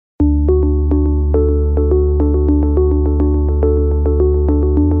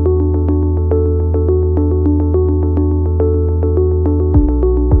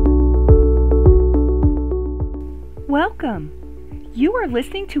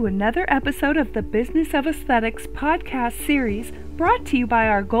listening to another episode of the Business of Aesthetics podcast series brought to you by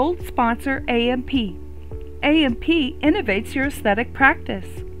our gold sponsor, AMP. AMP innovates your aesthetic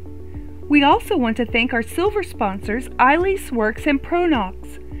practice. We also want to thank our silver sponsors, Eilis Works and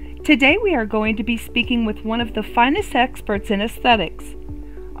Pronox. Today we are going to be speaking with one of the finest experts in aesthetics.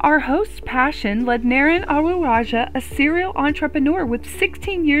 Our host's passion led Naren Aruraja, a serial entrepreneur with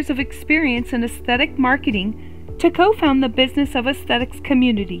 16 years of experience in aesthetic marketing, to co-found the Business of Aesthetics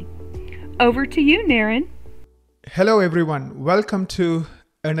community. Over to you, Naren. Hello, everyone. Welcome to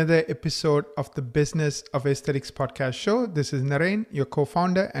another episode of the Business of Aesthetics podcast show. This is Naren, your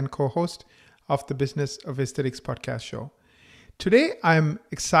co-founder and co-host of the Business of Aesthetics podcast show. Today, I'm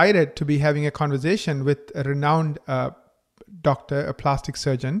excited to be having a conversation with a renowned doctor, a plastic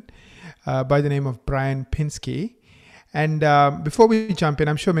surgeon by the name of Brian Pinsky. And before we jump in,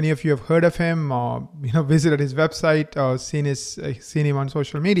 I'm sure many of you have heard of him or visited his website or seen him on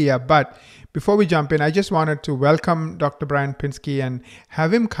social media. But before we jump in, I just wanted to welcome Dr. Brian Pinsky and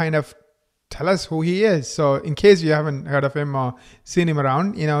have him kind of tell us who he is. So in case you haven't heard of him or seen him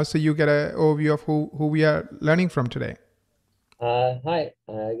around, so you get an overview of who we are learning from today. Hi,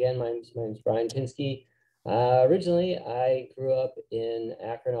 again, my name's Brian Pinsky. Originally, I grew up in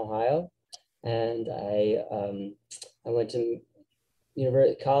Akron, Ohio, and I went to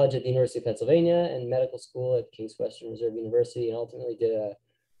college at the University of Pennsylvania and medical school at Case Western Reserve University, and ultimately did a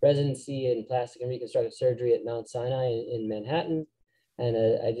residency in plastic and reconstructive surgery at Mount Sinai in Manhattan. And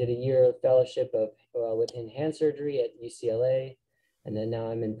I did a year of fellowship within hand surgery at UCLA. And then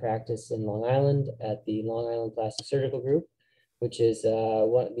now I'm in practice in Long Island at the Long Island Plastic Surgical Group, which is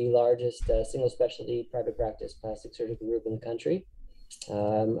one of the largest single specialty private practice plastic surgical group in the country.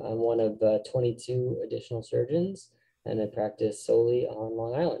 I'm one of 22 additional surgeons, and I practice solely on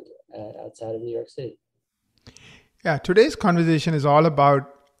Long Island outside of New York City. Yeah, today's conversation is all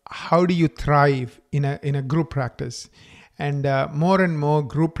about how do you thrive in a group practice. And more and more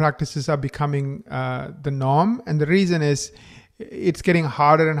group practices are becoming the norm. And the reason is it's getting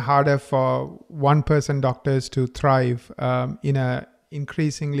harder and harder for one-person doctors to thrive in an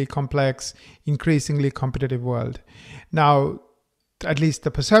increasingly complex, increasingly competitive world. Now, at least the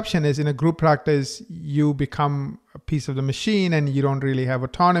perception is in a group practice, you become a piece of the machine and you don't really have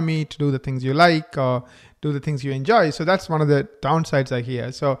autonomy to do the things you like or do the things you enjoy. So that's one of the downsides I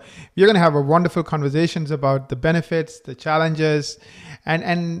hear. So you're going to have a wonderful conversations about the benefits, the challenges,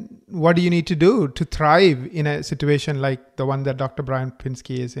 and what do you need to do to thrive in a situation like the one that Dr. Brian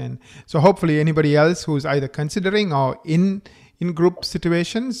Pinsky is in. So hopefully anybody else who's either considering or in group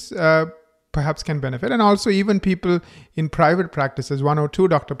situations perhaps can benefit. And also even people in private practices, one or two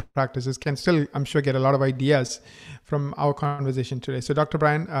doctor practices can still, I'm sure, get a lot of ideas from our conversation today. So Dr.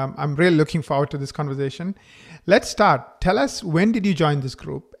 Brian, I'm really looking forward to this conversation. Let's start. Tell us, when did you join this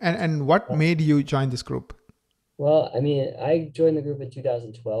group and what made you join this group? Well, I joined the group in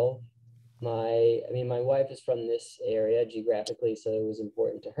 2012. My wife is from this area geographically, so it was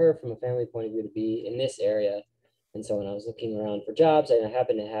important to her from a family point of view to be in this area. And so when I was looking around for jobs, I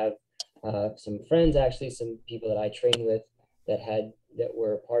happened to have some friends, actually, some people that I trained with that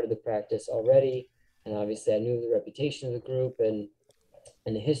were part of the practice already. And obviously I knew the reputation of the group and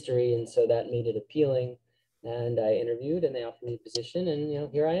the history. And so that made it appealing. And I interviewed and they offered me a position, and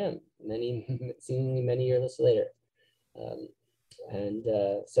here I am seemingly many years later.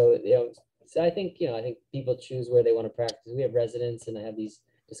 So I think people choose where they want to practice. We have residents and I have these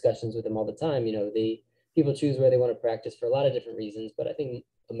discussions with them all the time. People choose where they want to practice for a lot of different reasons, but I think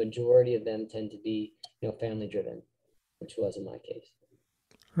a majority of them tend to be, family driven, which was in my case.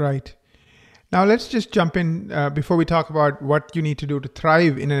 Right. Now let's just jump in before we talk about what you need to do to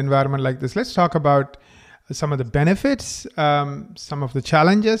thrive in an environment like this. Let's talk about some of the benefits, some of the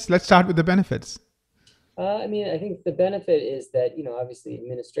challenges. Let's start with the benefits. I think the benefit is that, obviously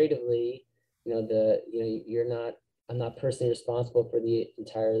administratively, I'm not personally responsible for the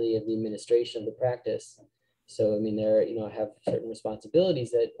entirety of the administration of the practice. So, I have certain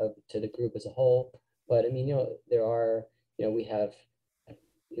responsibilities to the group as a whole, but there are, we have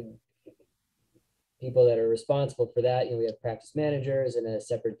people that are responsible for that. We have practice managers and a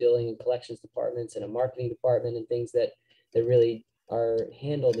separate billing and collections departments and a marketing department and things that really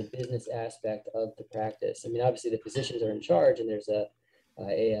handle the business aspect of the practice. Obviously the physicians are in charge, and there's a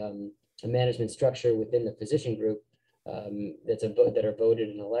management structure within the physician group that are voted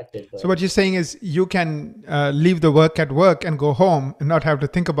and elected. So what you're saying is you can leave the work at work and go home and not have to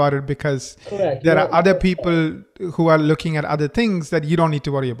think about it because Correct. There are other people who are looking at other things that you don't need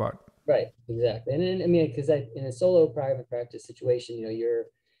to worry about. Right, exactly. And because in a solo private practice situation, you're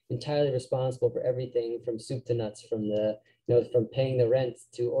entirely responsible for everything from soup to nuts, from the from paying the rent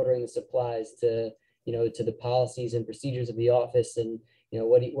to ordering the supplies to, to the policies and procedures of the office. And,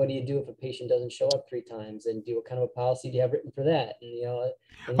 what do you do if a patient doesn't show up 3 times, and what kind of a policy do you have written for that?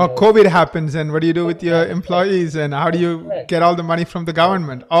 Or COVID happens, and what do you do with your employees, and how do you get all the money from the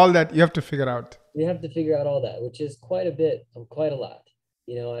government? All that you have to figure out. You have to figure out all that, which is quite a lot.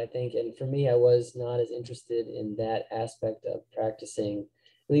 I think, and for me, I was not as interested in that aspect of practicing,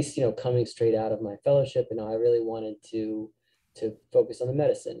 at least, coming straight out of my fellowship. I really wanted to focus on the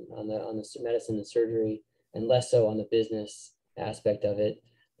medicine, on the medicine and surgery, and less so on the business aspect of it.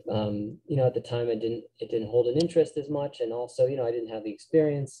 At the time, it didn't hold an interest as much, and also, I didn't have the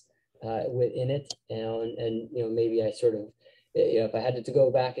experience within it, and maybe I sort of, if I had to go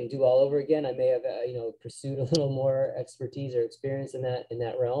back and do all over again, I may have pursued a little more expertise or experience in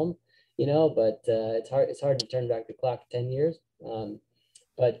that realm, but it's hard to turn back the clock 10 years. So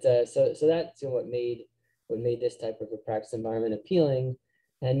that's what made this type of a practice environment appealing.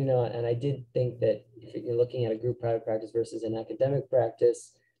 And and I did think that if you're looking at a group private practice versus an academic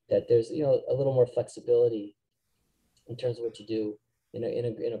practice, that there's a little more flexibility in terms of what you do in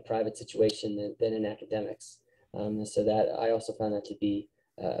a private situation than in academics. So that I also found that to be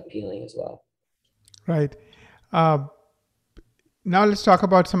appealing as well. Right. Now let's talk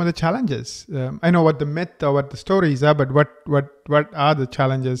about some of the challenges. I know what the myth or what the stories are, but what are the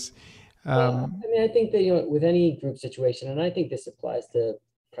challenges? I think that with any group situation, and I think this applies to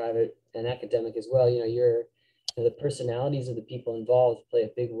private and academic as well. The personalities of the people involved play a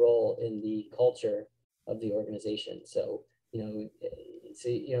big role in the culture of the organization. So I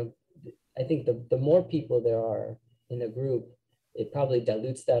think the more people there are in the group, it probably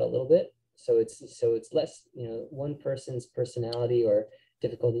dilutes that a little bit. So it's less, one person's personality or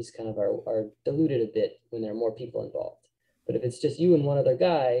difficulties kind of are diluted a bit when there are more people involved. But if it's just you and one other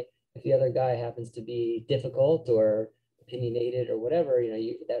guy, if the other guy happens to be difficult or opinionated or whatever,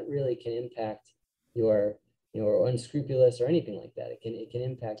 that really can impact your, or unscrupulous or anything like that. It can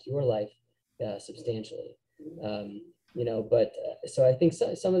impact your life substantially. So I think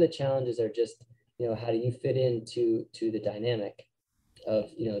some of the challenges are just, how do you fit into the dynamic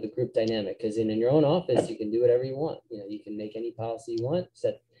of, the group dynamic? Because in your own office, you can do whatever you want. You can make any policy you want,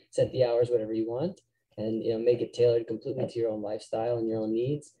 set the hours, whatever you want, and, make it tailored completely to your own lifestyle and your own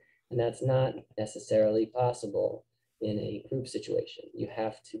needs. And that's not necessarily possible in a group situation. You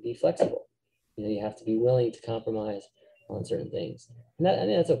have to be flexible. You have to be willing to compromise on certain things. And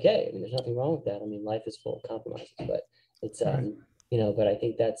that's okay. There's nothing wrong with that. Life is full of compromises, but it's, but I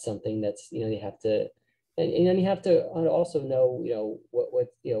think that's something that's, you have to, and then you have to also know,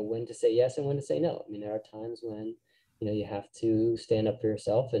 what when to say yes and when to say no. There are times when, you have to stand up for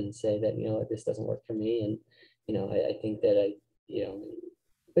yourself and say that, this doesn't work for me. And, I think that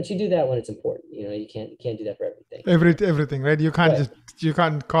but you do that when it's important. You can't do that for everything. Everything, right? You can't you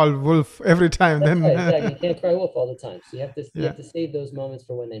can't call wolf every time. That's right, exactly. You can't cry wolf all the time. So you have to save those moments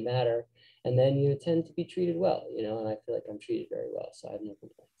for when they matter, and then you tend to be treated well. And I feel like I'm treated very well, so I have no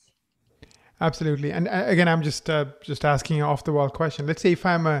complaints. Absolutely. And again, I'm just asking an off the wall question. Let's say if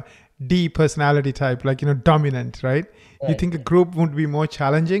I'm a D personality type, like, dominant, right? You think a group would be more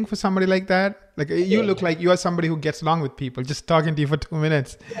challenging for somebody like that? Like, you look like you are somebody who gets along with people, just talking to you for 2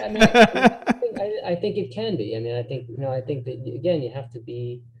 minutes. I think it can be. I think that, again, you have to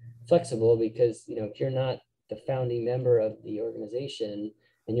be flexible because, if you're not the founding member of the organization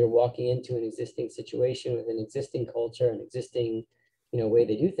and you're walking into an existing situation with an existing culture, an existing, way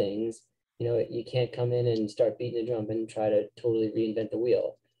they do things, you can't come in and start beating the drum and try to totally reinvent the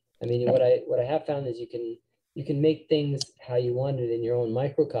wheel. What I have found is you can make things how you want it in your own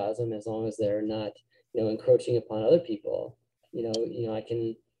microcosm, as long as they're not, encroaching upon other people. I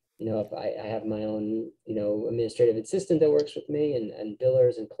can, if I have my own, administrative assistant that works with me, and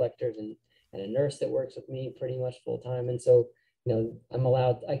billers and collectors and a nurse that works with me pretty much full time. And so,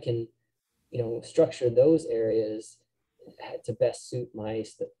 I can, structure those areas to best suit my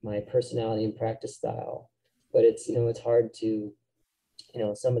personality and practice style. But it's hard to,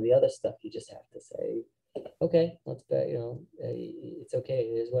 some of the other stuff you just have to say, okay, let's bet, it's okay.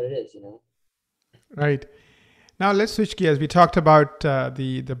 It is what it is, Right. Now let's switch gears. We talked about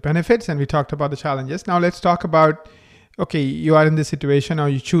the benefits and we talked about the challenges. Now let's talk about, okay, you are in this situation or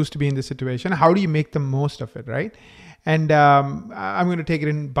you choose to be in this situation. How do you make the most of it, right? And I'm going to take it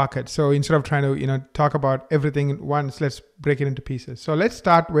in buckets. So instead of trying to, talk about everything at once, let's break it into pieces. So let's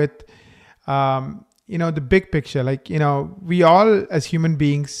start with, the big picture. Like, we all as human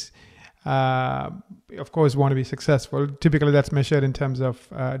beings, of course, want to be successful. Typically, that's measured in terms of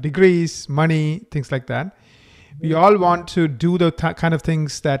degrees, money, things like that. We all want to do the kind of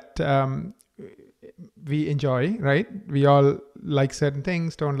things that we enjoy, right? We all like certain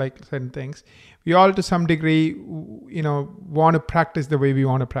things, don't like certain things. We all, to some degree, want to practice the way we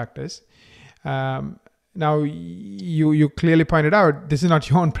want to practice. Now, you clearly pointed out this is not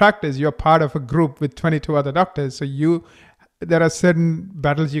your own practice. You're part of a group with 22 other doctors. So there are certain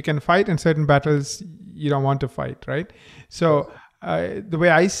battles you can fight and certain battles you don't want to fight, right? So the way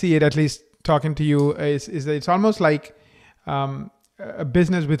I see it, at least talking to you, is that it's almost like a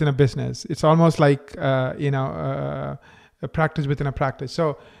business within a business. It's almost like a practice within a practice.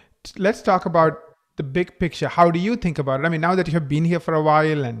 So let's talk about the big picture. How do you think about it? I mean, now that you have been here for a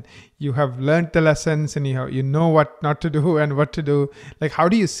while and you have learned the lessons and you know what not to do and what to do, like, how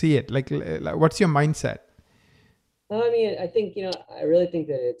do you see it? Like what's your mindset? I mean, I think, I really think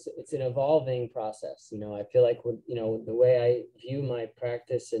that it's an evolving process. I feel like the way I view my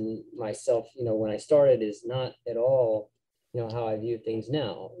practice and myself, when I started is not at all, how I view things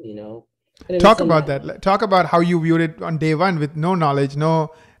now, Talk about that. Talk about how you viewed it on day one with no knowledge,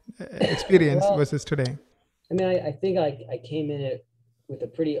 no experience versus today. I mean, I think I came in it with a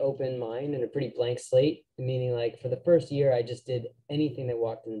pretty open mind and a pretty blank slate, meaning like for the first year, I just did anything that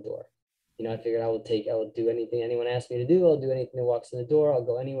walked in the door. I figured I will do anything anyone asks me to do. I'll do anything that walks in the door. I'll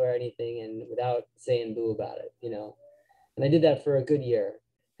go anywhere, anything, and without saying boo about it, And I did that for a good year,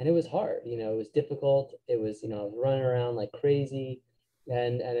 and it was hard. It was difficult. It was, I was running around like crazy,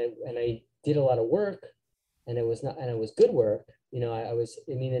 and I did a lot of work, and it was good work. And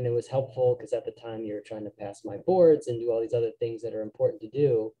it was helpful because at the time you're trying to pass my boards and do all these other things that are important to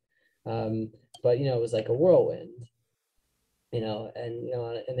do. But it was like a whirlwind. And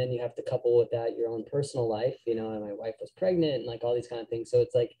then you have to couple with that your own personal life, and my wife was pregnant and like all these kind of things. So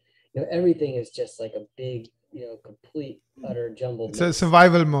it's like, everything is just like a big, complete, utter jumble. It's a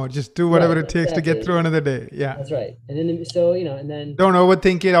survival mode. Just do whatever it takes to get through another day. Yeah. That's right. And then, so, and then. Don't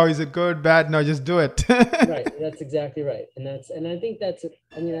overthink it. Oh, is it good, bad? No, just do it. Right. That's exactly right. And I think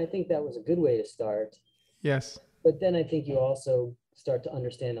I think that was a good way to start. Yes. But then I think you also start to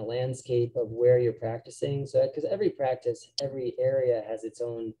understand the landscape of where you're practicing. So, because every practice, every area has its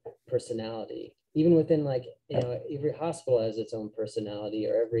own personality, even within like, every hospital has its own personality,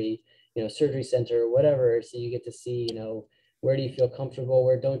 or every, surgery center or whatever. So you get to see, where do you feel comfortable?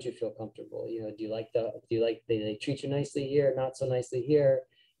 Where don't you feel comfortable? Do you like they treat you nicely here, not so nicely here?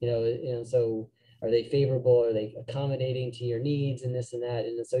 So are they favorable? Are they accommodating to your needs and this and that?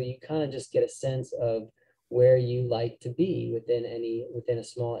 And so you kind of just get a sense of where you like to be within a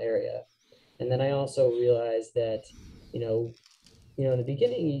small area. And then I also realized that, in the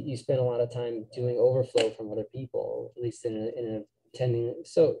beginning, you spend a lot of time doing overflow from other people, at least in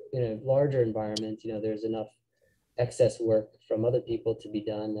a larger environment, there's enough excess work from other people to be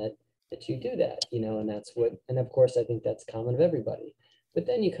done that you do that, and of course, I think that's common of everybody. But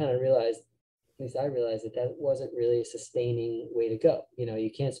then you kind of realize, at least I realized, that wasn't really a sustaining way to go.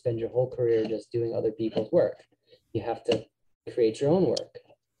 You can't spend your whole career just doing other people's work. You have to create your own work,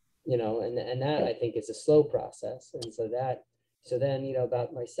 and that I think is a slow process. And so then,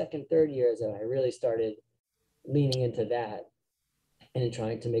 about my second, third year, as I really started leaning into that and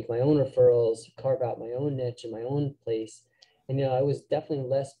trying to make my own referrals, carve out my own niche and my own place. And, I was definitely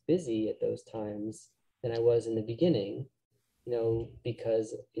less busy at those times than I was in the beginning.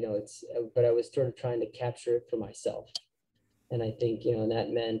 Because, but I was sort of trying to capture it for myself. And I think, and that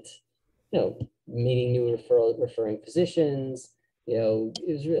meant, meeting new referring physicians, it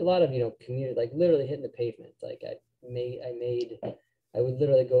was a lot of, community, like literally hitting the pavement. Like I would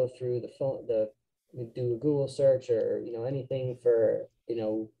literally go through the phone, do a Google search or, anything for,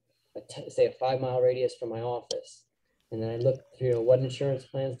 say a 5-mile radius from my office. And then I look through, what insurance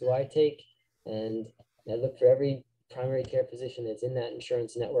plans do I take? And I look for every primary care physician that's in that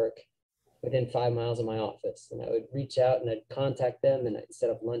insurance network within 5 miles of my office. And I would reach out and I'd contact them and I'd set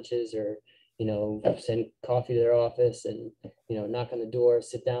up lunches or, send coffee to their office and, knock on the door,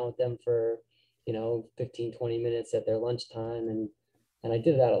 sit down with them for, 15, 20 minutes at their lunchtime. And I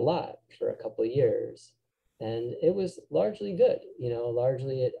did that a lot for a couple of years. And it was largely good,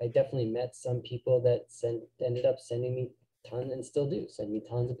 I definitely met some people that ended up sending me tons, and still do send me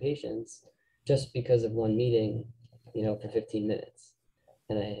tons of patients just because of one meeting, for 15 minutes.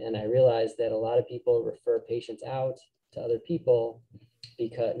 And I realized that a lot of people refer patients out to other people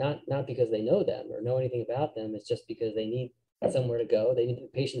because not because they know them or know anything about them. It's just because they need somewhere to go.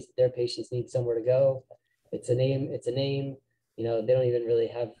 Their patients need somewhere to go. It's a name. They don't even really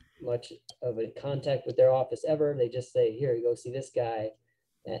have much of a contact with their office ever. They just say, here, you go see this guy.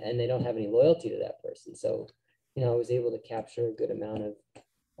 And they don't have any loyalty to that person. So, I was able to capture a good amount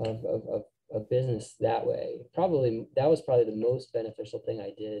of business that way. That was probably the most beneficial thing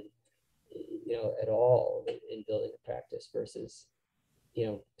I did at all in building a practice versus,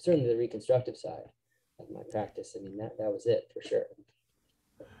 certainly the reconstructive side of my practice. I mean, that was it for sure.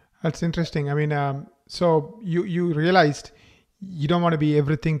 That's interesting. I mean, so you realized you don't want to be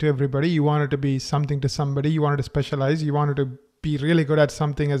everything to everybody. You wanted to be something to somebody. You wanted to specialize. You wanted to be really good at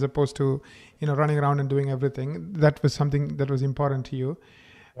something as opposed to, running around and doing everything. That was something that was important to you.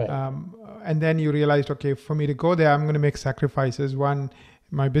 Right. And then you realized, okay, for me to go there, I'm going to make sacrifices. One,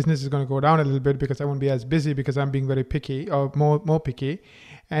 my business is going to go down a little bit because I won't be as busy because I'm being very picky or more picky.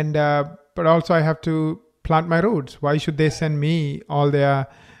 And, but also I have to plant my roots. Why should they send me all their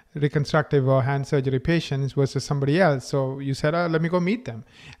reconstructive or hand surgery patients versus somebody else? So you said, let me go meet them.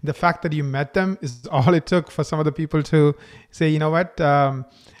 The fact that you met them is all it took for some of the people to say, you know what, I'm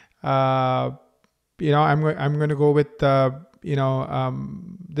going to go with,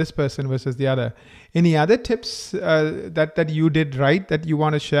 this person versus the other. Any other tips that you did right that you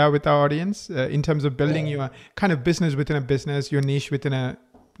want to share with our audience in terms of building your kind of business within a business, your niche within a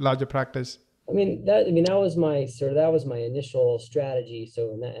larger practice? That was my initial strategy.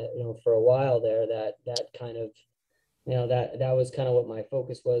 So for a while there, that kind of, that was kind of what my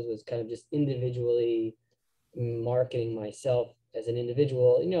focus was kind of just individually marketing myself as an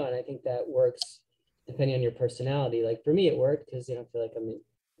individual, and I think that works depending on your personality. Like for me, it worked because, I feel like I'm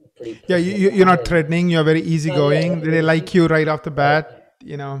a pretty, you're not threatening, you're very easygoing. They like you right off the bat,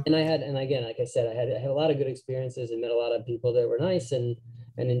 And again, like I said, I had a lot of good experiences and met a lot of people that were nice and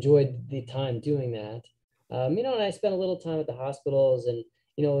enjoyed the time doing that. And I spent a little time at the hospitals, and,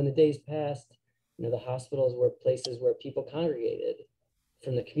 in the days past, the hospitals were places where people congregated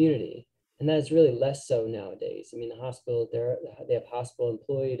from the community. And that is really less so nowadays. I mean, the hospital, they have hospital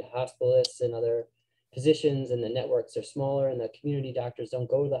employed hospitalists and other physicians, and the networks are smaller, and the community doctors don't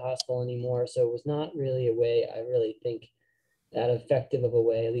go to the hospital anymore. So it was not really a way, I really think, that effective of a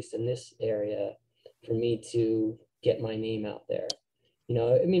way, at least in this area, for me to get my name out there.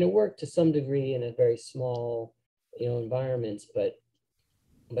 It worked to some degree in a very small, environments, but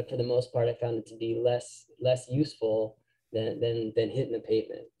for the most part, I found it to be less useful than hitting the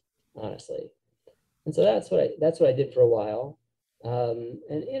pavement, honestly. And so that's what I did for a while.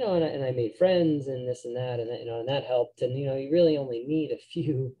 And I made friends and this and that, and that helped. And, you really only need a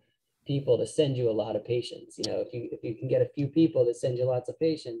few people to send you a lot of patients. If you can get a few people that send you lots of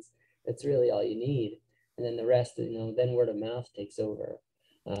patients, that's really all you need. And then the rest, then word of mouth takes over.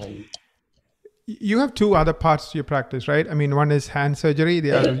 You have two other parts to your practice, right? I mean, one is hand surgery,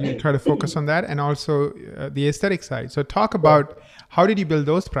 the other you try to focus on that, and also the aesthetic side. So talk about how did you build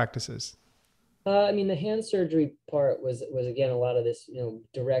those practices? The hand surgery part was again a lot of this,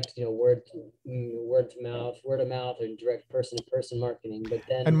 direct, word of mouth, or direct person-to-person marketing. But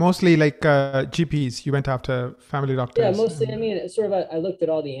then, and mostly like GPs, you went after family doctors. Yeah, mostly. I looked at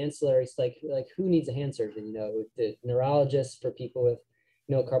all the ancillaries, like who needs a hand surgeon? The neurologists for people with,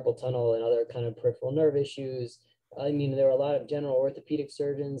 carpal tunnel and other kind of peripheral nerve issues. There were a lot of general orthopedic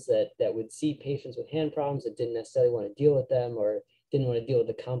surgeons that would see patients with hand problems that didn't necessarily want to deal with them, or didn't want to deal with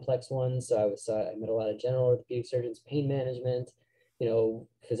the complex ones. So I met a lot of general orthopedic surgeons, pain management,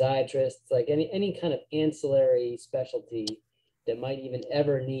 physiatrists, like any kind of ancillary specialty that might even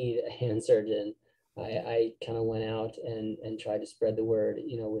ever need a hand surgeon. I kind of went out and tried to spread the word,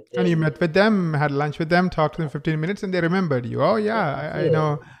 with them. And you met with them, had lunch with them, talked to them 15 minutes, and they remembered you. Oh yeah, I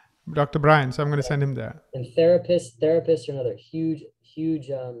know Dr. Brian, so I'm going to send him there. And therapists are another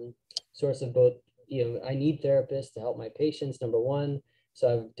huge source of both. I need therapists to help my patients, number one.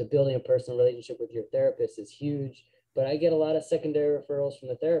 So to building a personal relationship with your therapist is huge. But I get a lot of secondary referrals from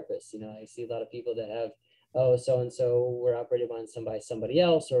the therapists. I see a lot of people that have, so-and-so were operated on by somebody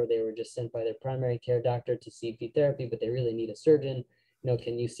else, or they were just sent by their primary care doctor to CP therapy, but they really need a surgeon.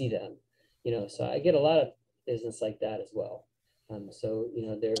 Can you see them? So I get a lot of business like that as well. I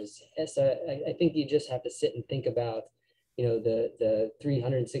think you just have to sit and think about, the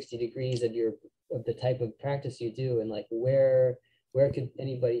 360 degrees of the type of practice you do, and like where could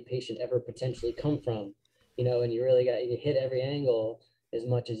patient ever potentially come from, and you really got to hit every angle as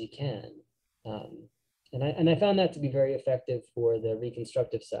much as you can. And I found that to be very effective for the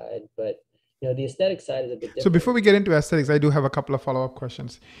reconstructive side, but the aesthetic side is a bit different. So before we get into aesthetics, I do have a couple of follow-up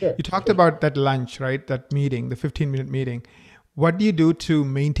questions. Sure, you talked about that lunch, right? That meeting, the 15-minute meeting. What do you do to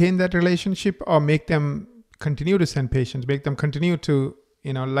maintain that relationship, or make them continue to send patients, make them continue to,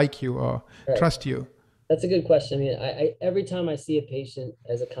 like you or trust you? That's a good question. I every time I see a patient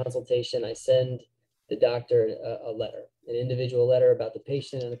as a consultation, I send the doctor a letter, an individual letter about the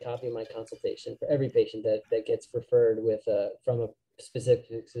patient, and a copy of my consultation for every patient that gets referred with from a specific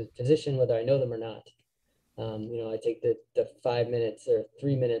physician, whether I know them or not. I take the 5 minutes or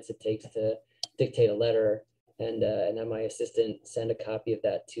 3 minutes it takes to dictate a letter and have my assistant send a copy of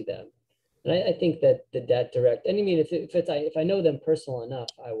that to them. And I think that direct, and I mean, if I know them personal enough,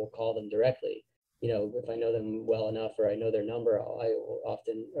 I will call them directly. If I know them well enough or I know their number, I will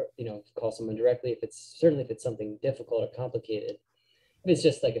often, call someone directly. Certainly if it's something difficult or complicated. If it's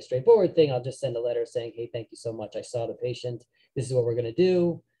just like a straightforward thing, I'll just send a letter saying, hey, thank you so much. I saw the patient. This is what we're going to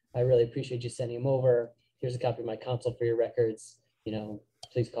do. I really appreciate you sending him over. Here's a copy of my consult for your records.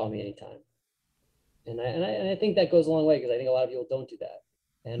 Please call me anytime. And I think that goes a long way because I think a lot of people don't do that.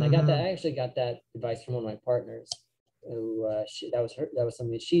 And I actually got that advice from one of my partners who that was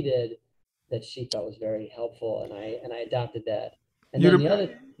something that she did that she thought was very helpful. And I adopted that. And then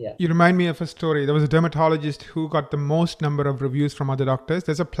you remind me of a story. There was a dermatologist who got the most number of reviews from other doctors.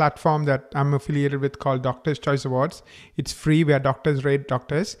 There's a platform that I'm affiliated with called Doctor's Choice Awards. It's free where doctors rate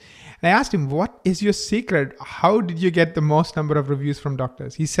doctors. And I asked him, what is your secret? How did you get the most number of reviews from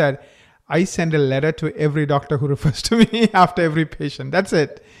doctors? He said, I send a letter to every doctor who refers to me after every patient. That's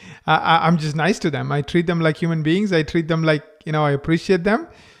it. I'm just nice to them. I treat them like human beings. I treat them like, I appreciate them.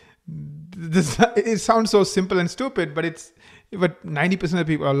 It sounds so simple and stupid, but 90% of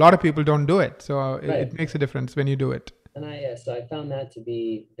people, a lot of people don't do it. So it makes a difference when you do it. And so I found that to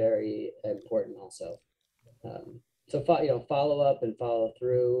be very important also. So follow up and follow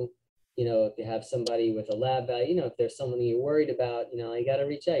through. If you have somebody with a lab value, if there's someone you're worried about, you got to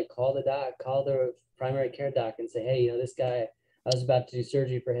reach out, call the doc, call the primary care doc and say, hey, this guy, I was about to do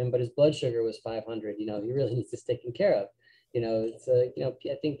surgery for him, but his blood sugar was 500, he really needs this taken care of.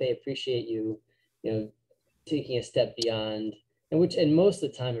 I think they appreciate you, taking a step beyond, and most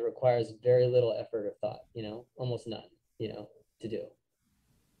of the time it requires very little effort or thought, almost none, to do.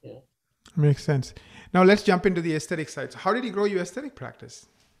 Makes sense. Now let's jump into the aesthetic side. So how did you grow your aesthetic practice?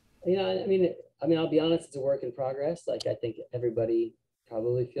 I mean, I'll be honest, it's a work in progress. Like I think everybody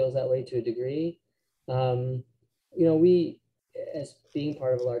probably feels that way to a degree. We, as being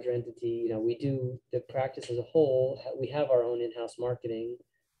part of a larger entity, we do the practice as a whole. We have our own in-house marketing,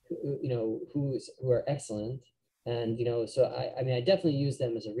 who are excellent. And, so I definitely use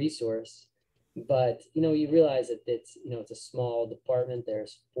them as a resource, but, you realize that it's a small department.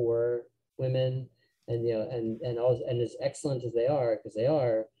 There's 4 women and, and as excellent as they are, because they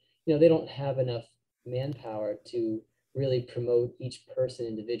are, they don't have enough manpower to really promote each person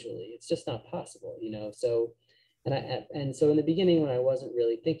individually. It's just not possible, so, and so in the beginning, when I wasn't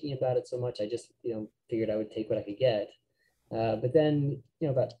really thinking about it so much, I just, figured I would take what I could get. But then,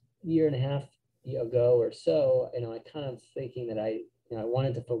 about a year and a half ago or so, I kind of thinking that I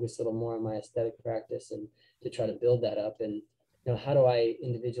wanted to focus a little more on my aesthetic practice and to try to build that up and, how do I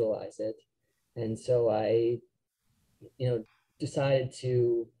individualize it? And so I, decided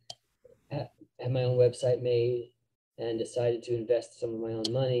to have my own website made and decided to invest some of my own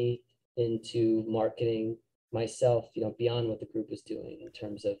money into marketing myself, beyond what the group is doing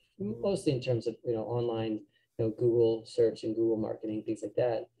mostly in terms of, online, Google search and Google marketing, things like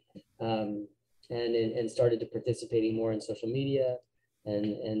that. And started to participating more in social media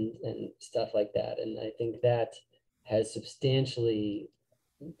and stuff like that. And I think that has substantially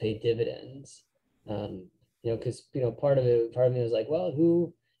paid dividends. Because, part of me was like, well,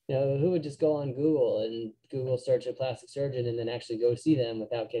 who would just go on Google and Google search a plastic surgeon and then actually go see them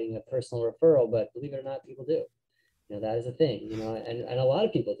without getting a personal referral? But believe it or not, people do. That is a thing, and a lot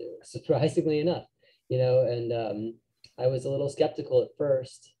of people do, surprisingly enough, and I was a little skeptical at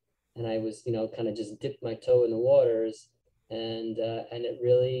first, and I was, kind of just dipped my toe in the waters, and it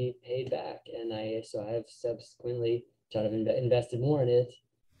really paid back. And I have subsequently tried to invested more in it.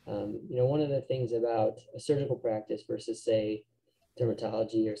 One of the things about a surgical practice versus, say,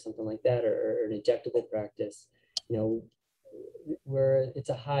 dermatology or something like that, or an injectable practice, where it's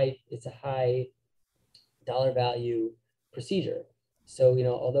a high dollar value procedure. So,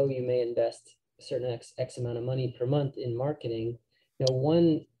 although you may invest a certain X amount of money per month in marketing,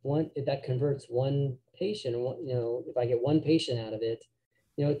 one if that converts one patient, if I get one patient out of it,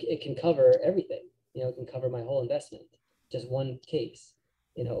 it can cover everything. It can cover my whole investment, just one case,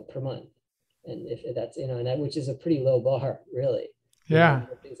 per month. And if that's, and that, which is a pretty low bar, really. Yeah.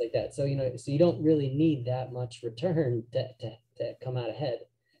 Things like that. So, so you don't really need that much return to come out ahead,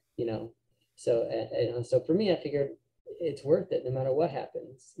 So for me, I figured it's worth it no matter what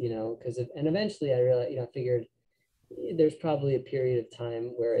happens, because and eventually I realized, I figured there's probably a period of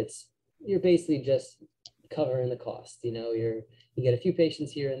time where you're basically just covering the cost, you get a few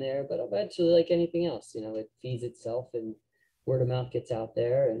patients here and there, but eventually, like anything else, it feeds itself and word of mouth gets out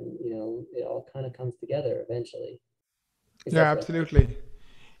there and, it all kind of comes together eventually. Yeah, absolutely.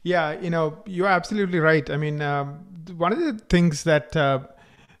 Yeah, you're absolutely right. I mean, one of the things that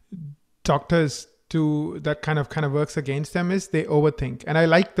doctors do that kind of works against them is they overthink. And I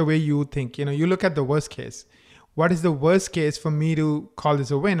like the way you think. You look at the worst case. What is the worst case for me to call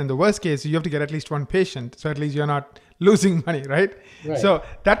this a win? And the worst case, you have to get at least one patient. So at least you're not losing money, right? Right. So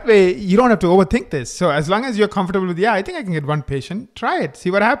that way you don't have to overthink this. So as long as you're comfortable with, yeah, I think I can get one patient, try it, see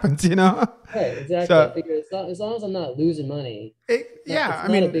what happens, Right, exactly. So I figure as long as I'm not losing money, yeah, it's I not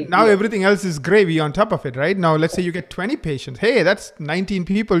a mean, big now deal. everything else is gravy on top of it, right? Now, let's say you get 20 patients. Hey, that's 19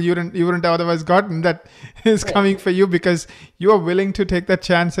 people you wouldn't have otherwise gotten that is Right. coming for you because you are willing to take that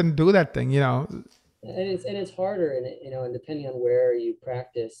chance and do that thing. And it's harder, and depending on where you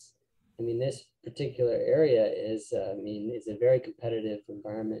practice. I mean, this particular area is a very competitive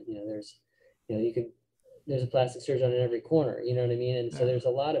environment. There's a plastic surgeon on every corner. You know what I mean? And so Yeah. there's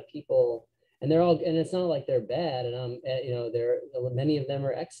a lot of people, and it's not like they're bad, and many of them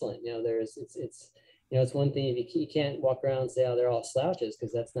are excellent. It's one thing if you can't walk around and say, oh, they're all slouches,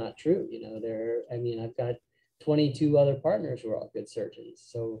 because that's not true. I've got 22 other partners who are all good surgeons.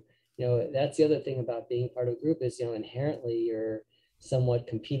 So that's the other thing about being part of a group is inherently you're somewhat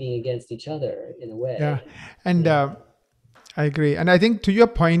competing against each other in a Yeah. way. And I agree. And I think to your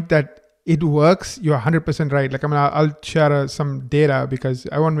point that it works, you're 100% right. Like, I mean, I'll share some data because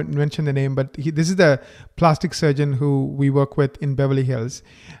I won't mention the name, but this is the plastic surgeon who we work with in Beverly Hills.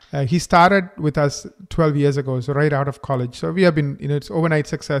 He started with us 12 years ago, so right out of college. So we have been, it's overnight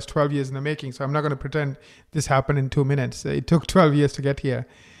success, 12 years in the making. So I'm not going to pretend this happened in 2 minutes. It took 12 years to get here.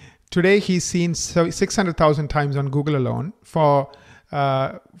 Today, he's seen 600,000 times on Google alone for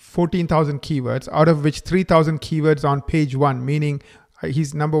 14,000 keywords, out of which 3,000 keywords on page one, meaning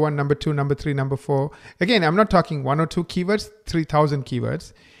he's number one, number two, number three, number four. Again, I'm not talking one or two keywords, 3,000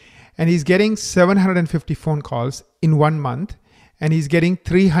 keywords. And he's getting 750 phone calls in 1 month, and he's getting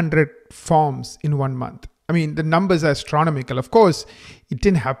 300 forms in 1 month. I mean, the numbers are astronomical. Of course, it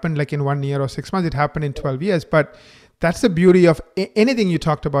didn't happen like in 1 year or 6 months. It happened in 12 years. But that's the beauty of anything you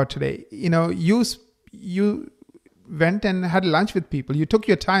talked about today. You went and had lunch with people. You took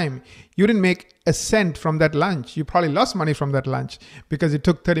your time. You didn't make a cent from that lunch. You probably lost money from that lunch because it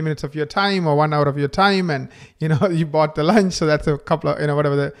took 30 minutes of your time or 1 hour of your time, and you bought the lunch. So that's a couple of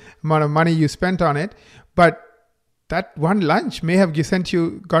whatever the amount of money you spent on it. But that one lunch may have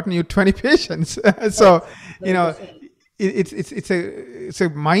gotten you 20 patients. So it's a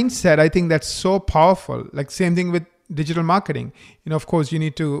mindset, I think, that's so powerful. Like, same thing with digital marketing. Of course, you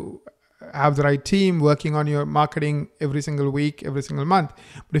need to have the right team working on your marketing every single week, every single month.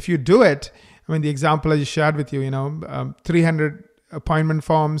 But if you do it, I mean, the example I just shared with you, 300 appointment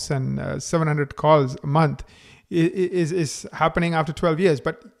forms and 700 calls a month is happening after 12 years.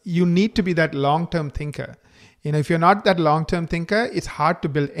 But you need to be that long-term thinker. If you're not that long-term thinker, it's hard to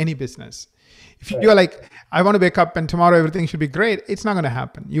build any business. If you're like, I want to wake up and tomorrow everything should be great, it's not going to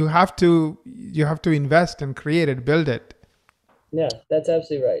happen. You have to invest and create it, build it. Yeah, that's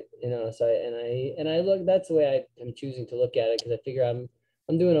absolutely right. So I look. That's the way I'm choosing to look at it, because I figure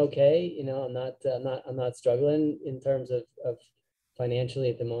I'm doing okay. I'm not struggling in terms of financially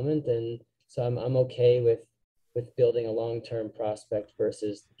at the moment, and so I'm okay with building a long-term prospect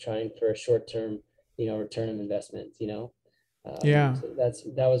versus trying for a short-term return of investment. Yeah. So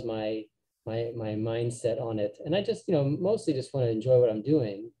that was my mindset on it, and I just mostly just want to enjoy what I'm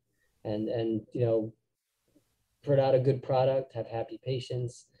doing, and put out a good product, have happy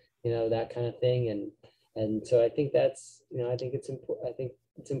patients, that kind of thing. And so I think I think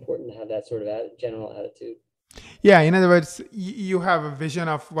it's important to have that sort of general attitude. Yeah. In other words, you have a vision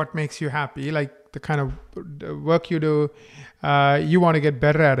of what makes you happy, like the kind of work you do. You want to get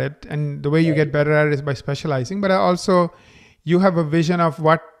better at it. And the way you get better at it is by specializing. But also, you have a vision of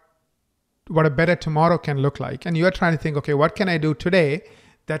what a better tomorrow can look like. And you're trying to think, okay, what can I do today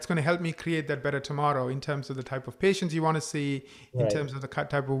that's going to help me create that better tomorrow, in terms of the type of patients you want to see, in terms of the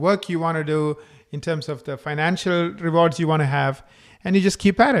type of work you want to do, in terms of the financial rewards you want to have, and you just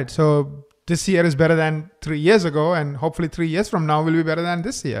keep at it. So this year is better than 3 years ago, and hopefully 3 years from now will be better than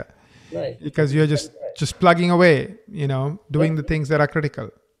this year. Right. Because you're just plugging away, doing the things that are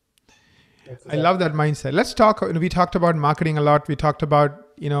critical. I love that mindset. Let's talk. We talked about marketing a lot. We talked about,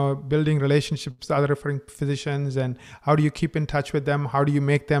 building relationships with other referring physicians, and how do you keep in touch with them? How do you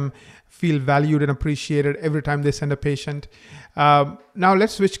make them feel valued and appreciated every time they send a patient? Now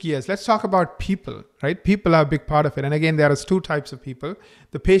let's switch gears. Let's talk about people, right? People are a big part of it. And again, there are two types of people: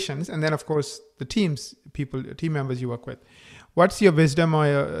 the patients, and then of course the team members you work with. What's your wisdom or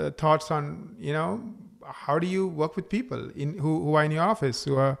your thoughts on, how do you work with people who are in your office,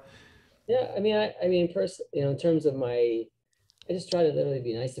 who are... Yeah, I mean, first, in terms of my I just try to literally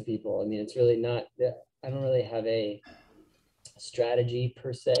be nice to people. I mean, it's really not that I don't really have a strategy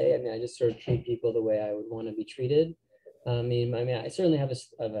per se. I mean, I just sort of treat people the way I would want to be treated. I certainly have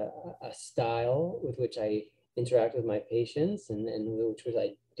a style with which I interact with my patients, and which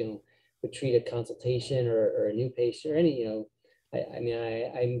I would treat a consultation or a new patient or any,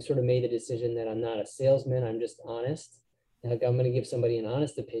 I'm sort of made the decision that I'm not a salesman. I'm just honest. Like I'm going to give somebody an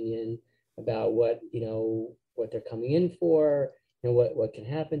honest opinion about what they're coming in for, what can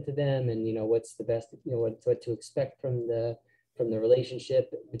happen to them, and what's the best, what to expect from the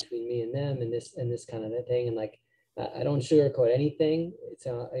relationship between me and them, and this kind of a thing. And like I don't sugarcoat anything. It's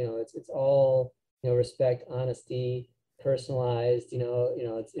all respect, honesty, personalized.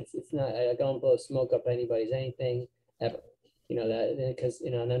 It's not. I don't blow smoke up anybody's anything ever. That because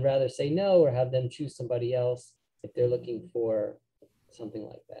and I'd rather say no or have them choose somebody else if they're looking for something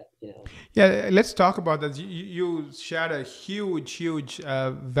like that. Yeah, let's talk about that. You shared a huge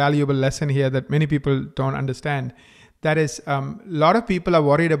valuable lesson here that many people don't understand. That is, a lot of people are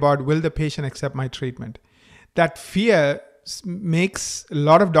worried about, will the patient accept my treatment? That fear makes a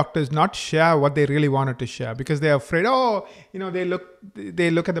lot of doctors not share what they really wanted to share because they're afraid, they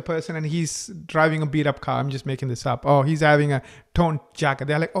look at the person and he's driving a beat up car. I'm just making this up. Oh, he's having a toned jacket.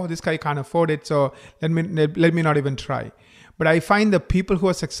 They're like, oh, this guy can't afford it. So let me not even try. But I find the people who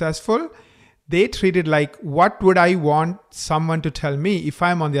are successful, they treat it like, what would I want someone to tell me if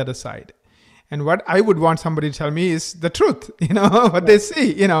I'm on the other side? And what I would want somebody to tell me is the truth, what they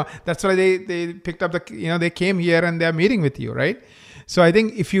see, that's why they picked up they came here and they're meeting with you, right? So I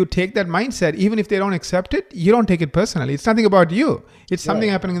think if you take that mindset, even if they don't accept it, you don't take it personally. It's nothing about you. It's something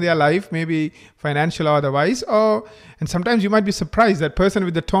happening in their life, maybe financial or otherwise. And sometimes you might be surprised that person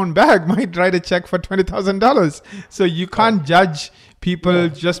with the toned bag might write a check for $20,000. So you can't judge people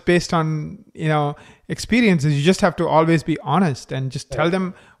just based on, experiences. You just have to always be honest and just tell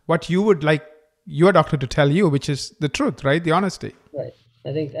them what you would like your doctor to tell you, which is the truth, right? The honesty. Right.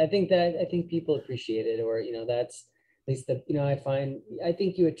 I think people appreciate it, or that's at least I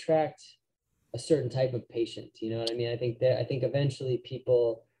think you attract a certain type of patient. You know what I mean? I think eventually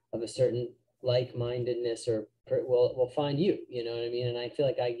people of a certain like-mindedness will find you. You know what I mean? And I feel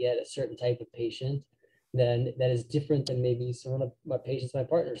like I get a certain type of patient that is different than maybe some of my patients my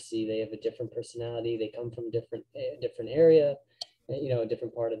partners see. They have a different personality. They come from a different area. A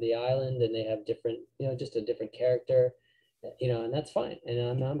different part of the island, and they have different, just a different character, and that's fine.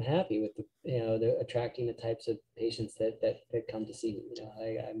 And I'm happy with they're attracting the types of patients that come to see me.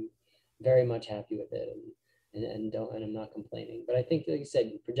 I'm very mumuch happy with it, and I'm not complaining. But I think, like you said,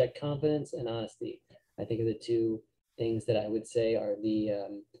 you project confidence and honesty. I think are the two things that I would say are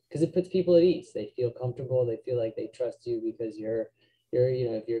because it puts people at ease. They feel comfortable. They feel like they trust you because you're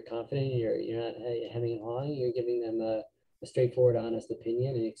if you're confident, you're not hemming and hawing. You're giving them a straightforward, honest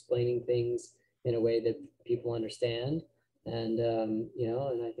opinion and explaining things in a way that people understand. And, and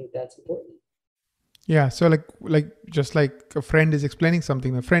I think that's important. Yeah. So like just like a friend is explaining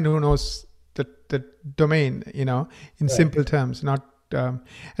something, a friend who knows the domain, in simple terms, not, and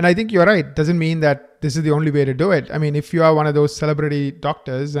I think you're right. Doesn't mean that this is the only way to do it. I mean, if you are one of those celebrity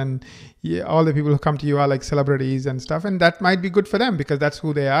doctors and all the people who come to you are like celebrities and stuff, and that might be good for them because that's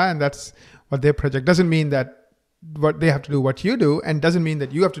who they are and that's what they project. Doesn't mean that what they have to do what you do, and doesn't mean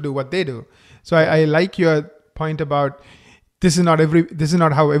that you have to do what they do. So I like your point about this is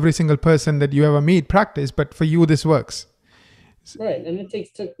not how every single person that you ever meet practice, but for you this works. Right. And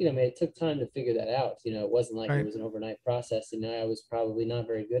it took time to figure that out. It wasn't like it was an overnight process, and I was probably not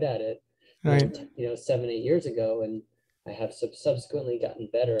very good at it. Right. 7-8 years ago, and I have subsequently gotten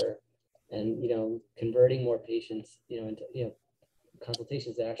better, and converting more patients into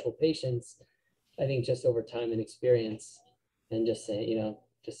consultations to actual patients. I think just over time and experience, and just saying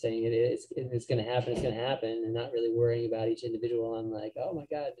it's going to happen, and not really worrying about each individual. I'm like, oh my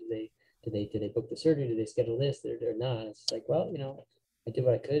God, did they book the surgery? Did they schedule this? They're not. It's like, well, I did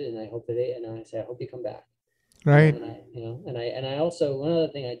what I could, and I hope that I hope you come back. Right. And I also, one other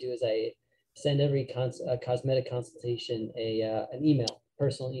thing I do is I send every cosmetic consultation an email,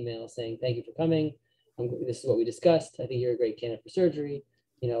 personal email saying, thank you for coming. This is what we discussed. I think you're a great candidate for surgery.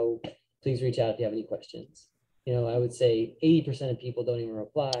 Please reach out if you have any questions. I would say 80% of people don't even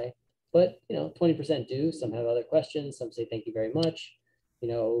reply, but 20% do. Some have other questions. Some say thank you very much. I'm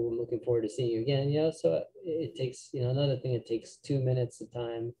looking forward to seeing you again. So it takes, another thing, it takes 2 minutes of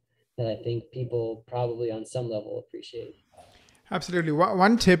time that I think people probably on some level appreciate. Absolutely.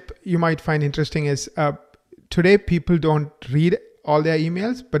 One tip you might find interesting is today people don't read all their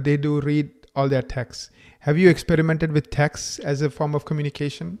emails, but they do read all their texts. Have you experimented with text as a form of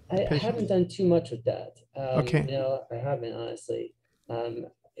communication? I haven't done too much with that. Okay. I haven't, honestly.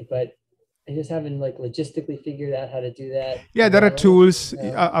 But I just haven't logistically figured out how to do that. Yeah, there are tools.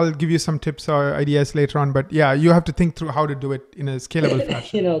 I'll give you some tips or ideas later on, but yeah, you have to think through how to do it in a scalable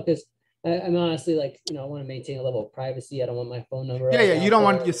fashion. Because I'm honestly I want to maintain a level of privacy. I don't want my phone number. Yeah. You don't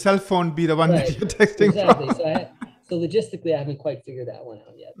want your cell phone be the one that you're texting exactly. from. So logistically, I haven't quite figured that one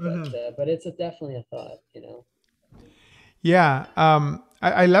out yet, but it's definitely a thought, Yeah.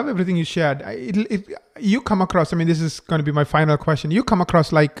 I love everything you shared. You come across, this is going to be my final question. You come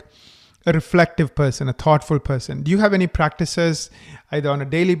across like a reflective person, a thoughtful person. Do you have any practices either on a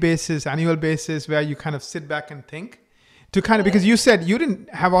daily basis, annual basis, where you kind of sit back and think? Because you said you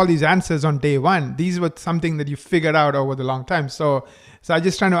didn't have all these answers on day one. These were something that you figured out over the long time. So I'm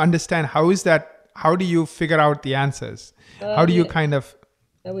just trying to understand, how do you figure out the answers? How do you kind of...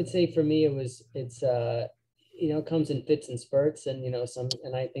 I would say for me, it comes in fits and spurts, and, and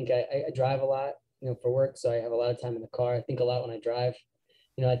I think I drive a lot, for work. So I have a lot of time in the car. I think a lot when I drive.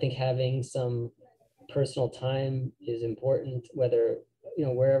 I think having some personal time is important, whether,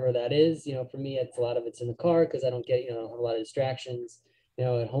 wherever that is. For me, a lot of it's in the car because I don't get, a lot of distractions.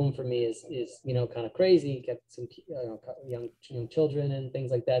 At home for me is kind of crazy. Got some young children and things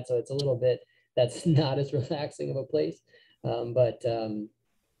like that. So it's a little bit, that's not as relaxing of a place. So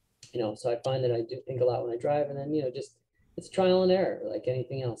I find that I do think a lot when I drive, and then, just it's trial and error, like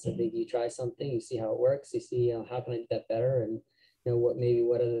anything else. I think you try something, you see how it works, you see, how can I do that better? And,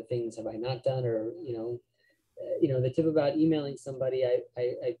 what other things have I not done? Or, the tip about emailing somebody, I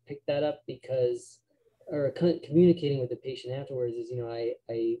picked that up because, or communicating with the patient afterwards is,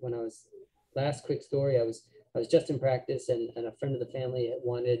 when I was, last quick story, I was just in practice, and a friend of the family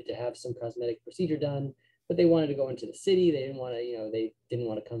wanted to have some cosmetic procedure done, but they wanted to go into the city. They didn't want to, they didn't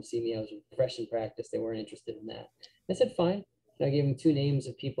want to come see me. I was fresh in practice. They weren't interested in that. I said, fine. And I gave them 2 names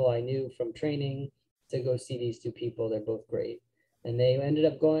of people I knew from training to go see these 2 people. They're both great. And they ended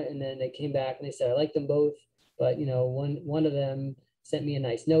up going, and then they came back and they said, I like them both, but one of them sent me a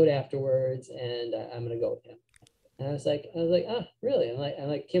nice note afterwards, and I'm going to go with him. And I was like, ah, really? I'm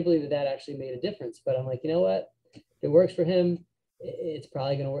like, can't believe that actually made a difference. But I'm like, you know what? If it works for him, it's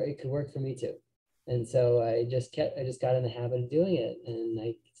probably going to work. It could work for me too. And so I just got in the habit of doing it, and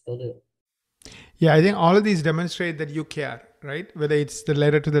I still do. Yeah, I think all of these demonstrate that you care, right? Whether it's the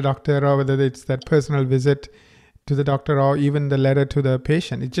letter to the doctor, or whether it's that personal visit to the doctor, or even the letter to the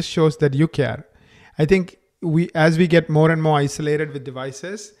patient. It just shows that you care. I think as we get more and more isolated with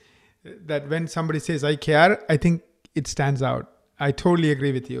devices, that when somebody says, I care, I think it stands out. I totally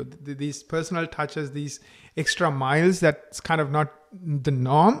agree with you. These personal touches, these extra miles, that's kind of not the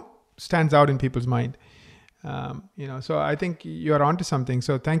norm, stands out in people's mind. So I think you're onto something.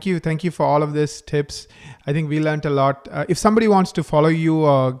 So thank you for all of these tips. I think we learned a lot. If somebody wants to follow you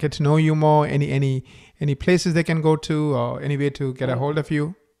or get to know you more, any places they can go to, or any way to get a hold of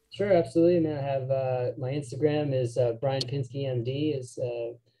you? Sure, absolutely. I have my Instagram is Brian Pinsky MD is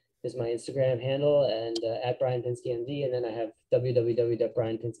my Instagram handle, and at Brian Pinsky MD, and then I have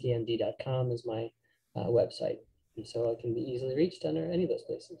www.brianpinskymd.com is my website, and so I can be easily reached under any of those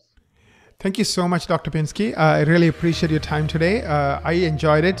places. Thank you so much, Dr. Pinsky. I really appreciate your time today. I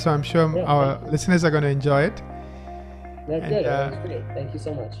enjoyed it, so I'm sure our listeners are going to enjoy it. That's good. That was great. Thank you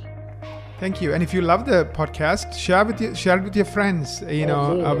so much. Thank you. And if you love the podcast, share it with your friends.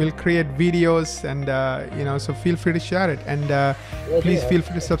 We'll create videos, and so feel free to share it. And please feel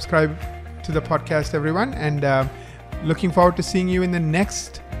free to subscribe to the podcast, everyone. And looking forward to seeing you in the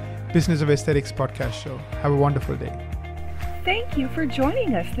next Business of Aesthetics podcast show. Have a wonderful day. Thank you for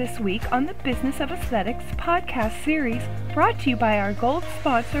joining us this week on the Business of Aesthetics podcast series, brought to you by our gold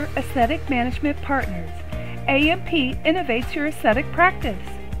sponsor, Aesthetic Management Partners. AMP innovates your aesthetic practice.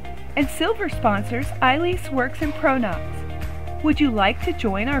 And silver sponsors, Eilis Works and Pronox. Would you like to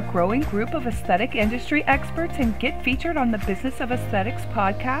join our growing group of aesthetic industry experts and get featured on the Business of Aesthetics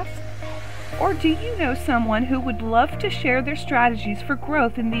podcast? Or do you know someone who would love to share their strategies for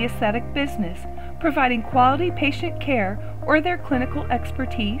growth in the aesthetic business, providing quality patient care or their clinical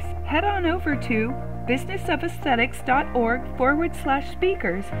expertise? Head on over to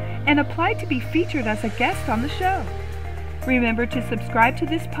businessofesthetics.org/speakers and apply to be featured as a guest on the show. Remember to subscribe to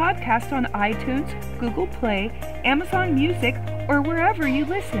this podcast on iTunes, Google Play, Amazon Music, or wherever you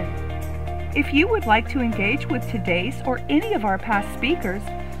listen. If you would like to engage with today's or any of our past speakers,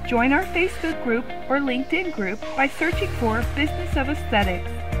 join our Facebook group or LinkedIn group by searching for Business of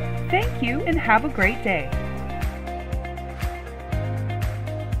Aesthetics. Thank you and have a great day.